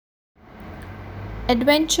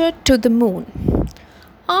Adventure to the Moon.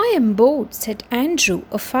 I am bored, said Andrew,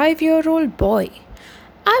 a 5-year-old boy.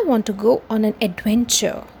 I want to go on an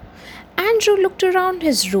adventure. Andrew looked around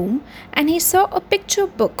his room and he saw a picture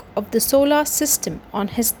book of the solar system on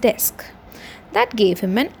his desk. That gave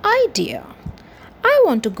him an idea. I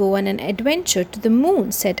want to go on an adventure to the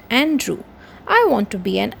moon, said Andrew. I want to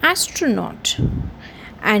be an astronaut.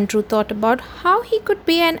 Andrew thought about how he could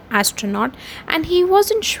be an astronaut and he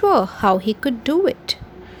wasn't sure how he could do it.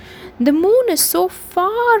 The moon is so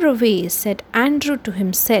far away, said Andrew to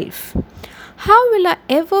himself. How will I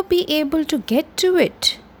ever be able to get to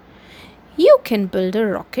it? You can build a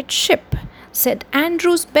rocket ship, said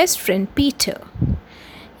Andrew's best friend Peter.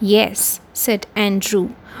 Yes, said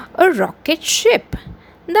Andrew, a rocket ship.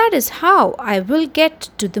 That is how I will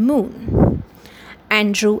get to the moon.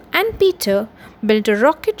 Andrew and Peter built a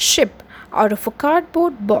rocket ship out of a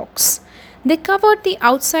cardboard box. They covered the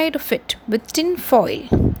outside of it with tin foil.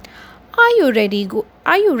 Are you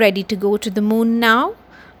ready to go to the moon now?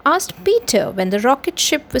 Asked Peter when the rocket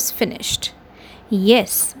ship was finished.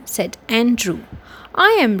 Yes, said Andrew.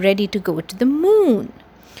 I am ready to go to the moon.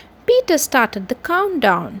 Peter started the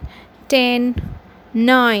countdown. 10,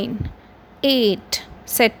 9, 8,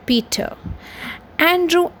 said Peter.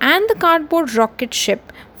 Andrew and the cardboard rocket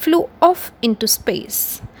ship flew off into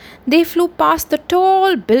space. They flew past the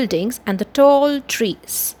tall buildings and the tall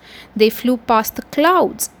trees. They flew past the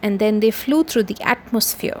clouds and then they flew through the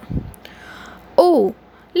atmosphere. Oh,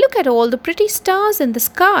 look at all the pretty stars in the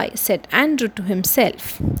sky, said Andrew to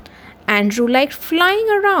himself. Andrew liked flying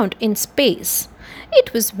around in space.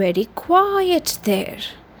 It was very quiet there.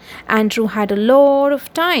 Andrew had a lot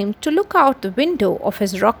of time to look out the window of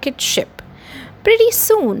his rocket ship. Pretty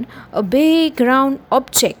soon, a big round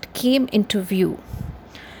object came into view.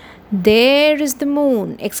 There is the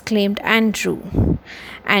moon, exclaimed Andrew.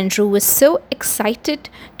 Andrew was so excited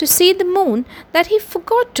to see the moon that he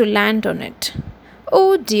forgot to land on it.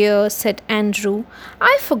 Oh dear, said Andrew,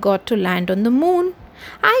 I forgot to land on the moon.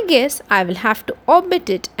 I guess I will have to orbit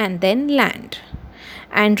it and then land.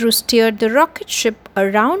 Andrew steered the rocket ship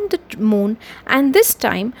around the moon, and this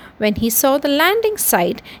time, when he saw the landing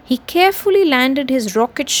site, he carefully landed his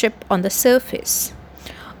rocket ship on the surface.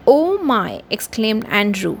 Oh my, exclaimed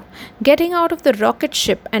Andrew, getting out of the rocket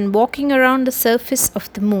ship and walking around the surface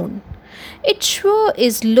of the moon. It sure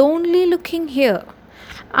is lonely looking here.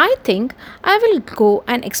 I think I will go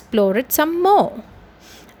and explore it some more.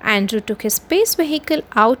 Andrew took his space vehicle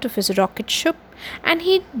out of his rocket ship and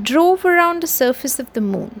he drove around the surface of the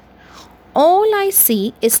moon. All I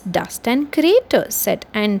see is dust and craters, said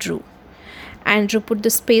Andrew. Andrew put the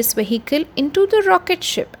space vehicle into the rocket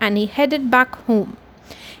ship and he headed back home.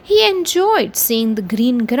 He enjoyed seeing the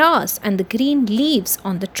green grass and the green leaves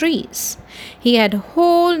on the trees. He had a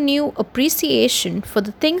whole new appreciation for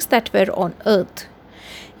the things that were on earth.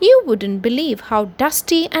 You wouldn't believe how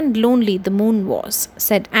dusty and lonely the moon was,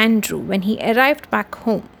 said Andrew when he arrived back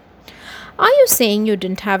home. Are you saying you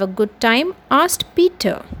didn't have a good time? Asked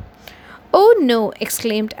Peter. Oh no,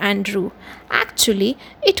 exclaimed Andrew. Actually,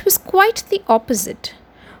 it was quite the opposite.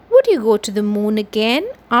 Would you go to the moon again?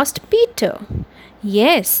 Asked Peter.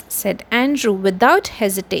 Yes, said Andrew without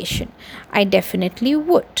hesitation. I definitely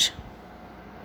would.